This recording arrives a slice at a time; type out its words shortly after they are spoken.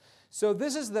So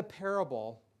this is the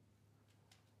parable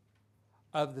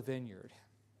of the vineyard.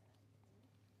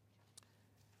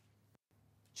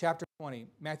 Chapter 20,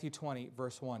 Matthew 20,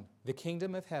 verse 1. The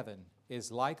kingdom of heaven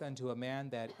is like unto a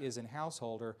man that is an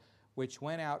householder, which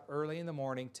went out early in the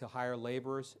morning to hire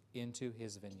laborers into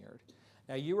his vineyard.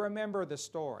 Now you remember the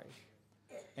story.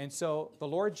 And so the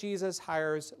Lord Jesus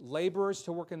hires laborers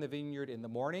to work in the vineyard in the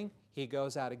morning. He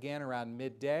goes out again around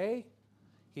midday.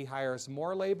 He hires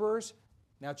more laborers.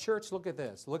 Now, church, look at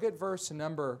this. Look at verse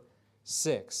number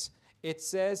 6. It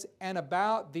says, and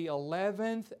about the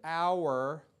 11th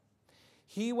hour,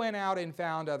 he went out and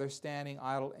found others standing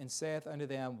idle, and saith unto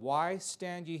them, why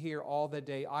stand ye here all the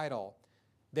day idle?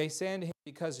 They say unto him,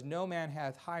 because no man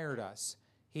hath hired us.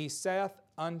 He saith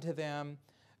unto them,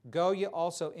 go ye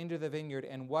also into the vineyard,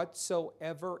 and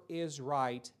whatsoever is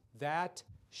right, that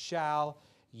shall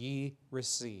ye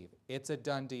receive. It's a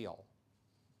done deal.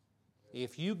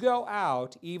 If you go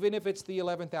out, even if it's the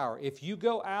 11th hour, if you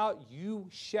go out, you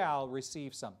shall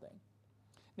receive something.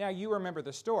 Now, you remember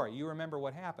the story. You remember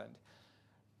what happened.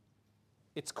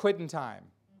 It's quitting time,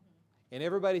 and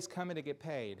everybody's coming to get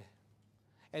paid.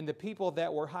 And the people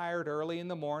that were hired early in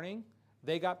the morning,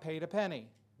 they got paid a penny.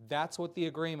 That's what the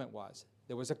agreement was.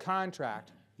 There was a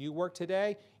contract. You work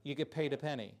today, you get paid a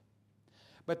penny.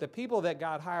 But the people that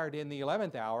got hired in the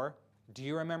 11th hour, do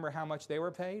you remember how much they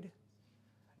were paid?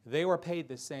 They were paid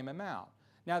the same amount.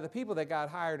 Now, the people that got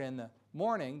hired in the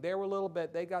morning, they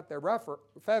got their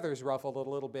feathers ruffled a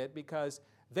little bit because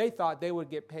they thought they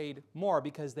would get paid more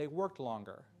because they worked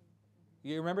longer.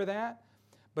 You remember that?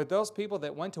 But those people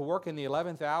that went to work in the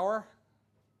 11th hour,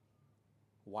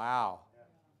 wow.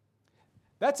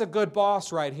 That's a good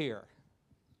boss right here.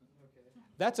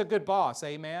 That's a good boss,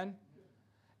 amen?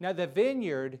 Now, the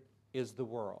vineyard is the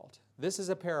world. This is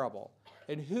a parable.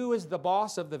 And who is the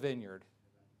boss of the vineyard?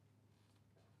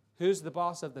 Who's the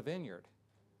boss of the vineyard?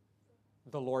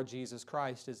 The Lord Jesus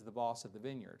Christ is the boss of the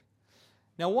vineyard.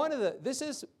 Now, this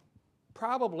is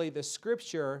probably the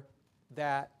scripture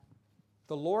that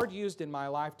the Lord used in my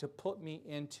life to put me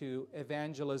into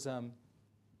evangelism,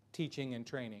 teaching and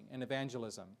training, and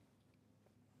evangelism.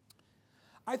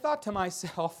 I thought to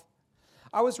myself,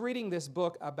 I was reading this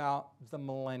book about the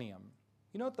millennium.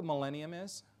 You know what the millennium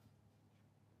is?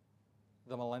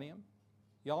 The millennium?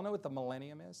 Y'all know what the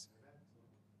millennium is?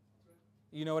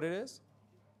 You know what it is?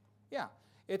 Yeah.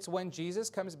 It's when Jesus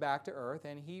comes back to earth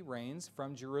and he reigns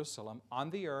from Jerusalem on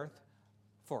the earth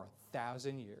for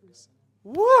 1,000 years.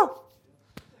 Woo!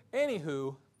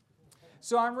 Anywho,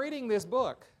 so I'm reading this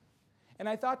book, and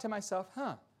I thought to myself,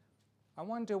 I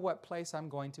wonder what place I'm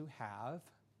going to have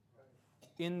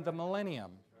in the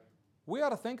millennium. We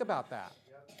ought to think about that.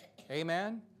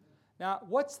 Amen? Now,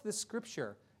 what's the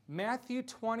scripture? Matthew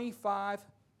 25,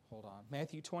 21.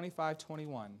 Matthew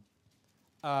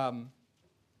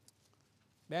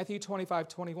 25,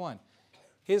 21.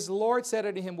 His Lord said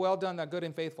unto him, well done, thou good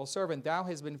and faithful servant. Thou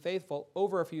hast been faithful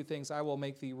over a few things. I will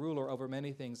make thee ruler over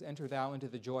many things. Enter thou into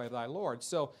the joy of thy Lord.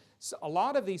 So a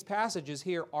lot of these passages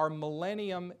here are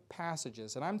millennium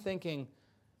passages. And I'm thinking,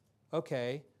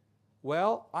 okay,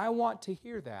 well, I want to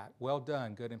hear that. Well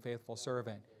done, good and faithful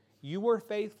servant. You were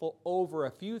faithful over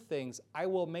a few things. I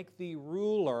will make thee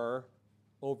ruler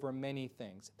over many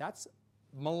things. That's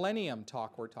millennium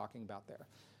talk we're talking about there.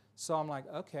 So I'm like,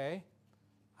 okay,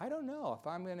 I don't know if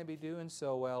I'm going to be doing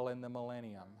so well in the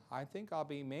millennium. I think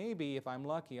maybe if I'm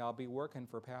lucky, I'll be working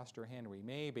for Pastor Henry.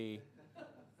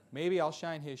 Maybe I'll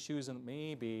shine his shoes in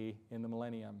the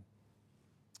millennium.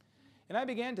 And I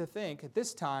began to think, at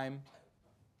this time,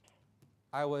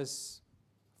 I was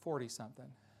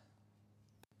 40-something.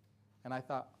 And I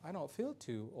thought, I don't feel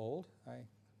too old.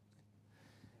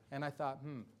 And I thought,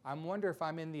 I wonder if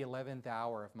I'm in the 11th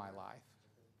hour of my life.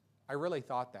 I really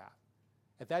thought that.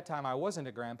 At that time, I wasn't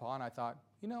a grandpa, and I thought,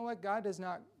 you know what? God does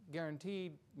not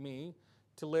guarantee me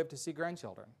to live to see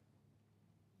grandchildren.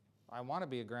 I want to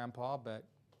be a grandpa, but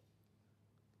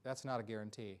that's not a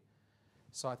guarantee.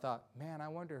 So I thought, man, I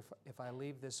wonder if I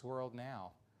leave this world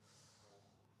now.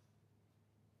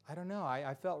 I don't know.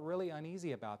 I felt really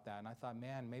uneasy about that, and I thought,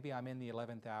 man, maybe I'm in the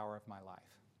 11th hour of my life.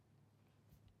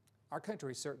 Our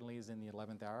country certainly is in the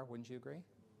 11th hour, wouldn't you agree?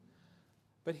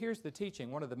 But here's the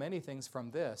teaching, one of the many things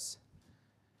from this.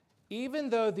 Even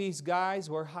though these guys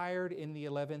were hired in the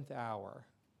 11th hour,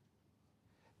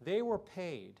 they were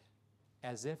paid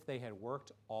as if they had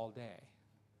worked all day.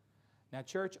 Now,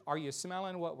 church, are you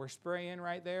smelling what we're spraying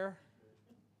right there?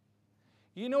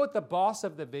 You know what the boss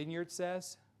of the vineyard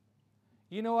says?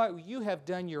 You know what? You have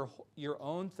done your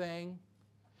own thing.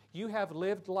 You have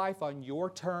lived life on your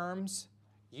terms.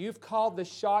 You've called the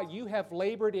shot. You have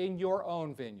labored in your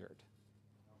own vineyard.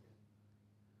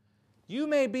 You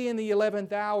may be in the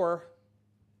 11th hour,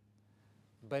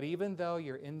 but even though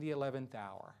you're in the 11th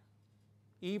hour,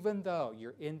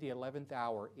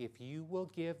 if you will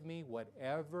give me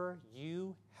whatever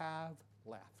you have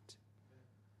left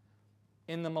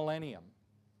in the millennium,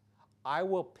 I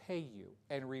will pay you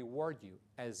and reward you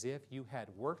as if you had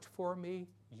worked for me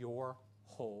your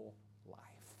whole life.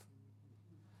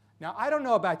 Now, I don't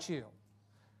know about you,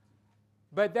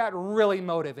 but that really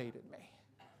motivated me.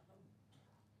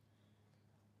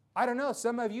 I don't know,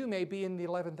 some of you may be in the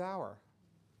 11th hour,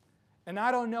 and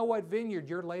I don't know what vineyard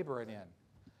you're laboring in.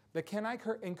 But can I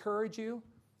encourage you?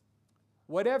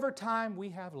 Whatever time we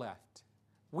have left,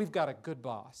 we've got a good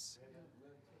boss.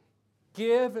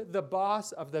 Give the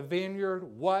boss of the vineyard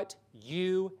what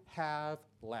you have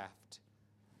left.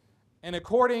 And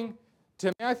according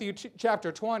to Matthew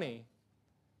chapter 20,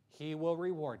 he will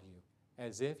reward you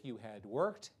as if you had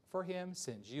worked for him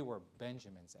since you were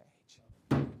Benjamin's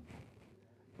age.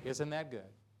 Isn't that good?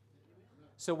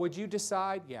 So would you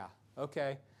decide, yeah,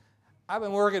 okay, I've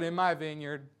been working in my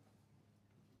vineyard.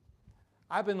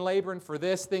 I've been laboring for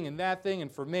this thing and that thing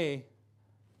and for me.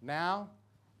 Now,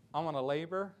 I want to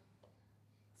labor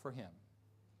for him,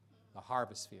 the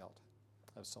harvest field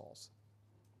of souls.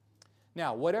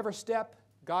 Now, whatever step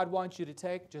God wants you to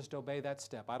take, just obey that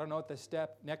step. I don't know what the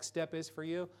next step is for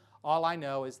you. All I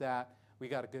know is that we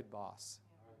got a good boss.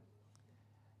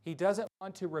 He doesn't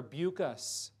want to rebuke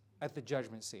us at the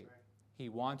judgment seat. He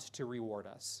wants to reward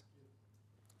us.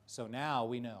 So now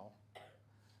we know.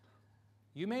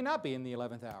 You may not be in the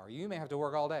 11th hour. You may have to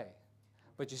work all day,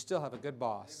 but you still have a good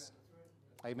boss.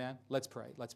 Amen. Let's pray.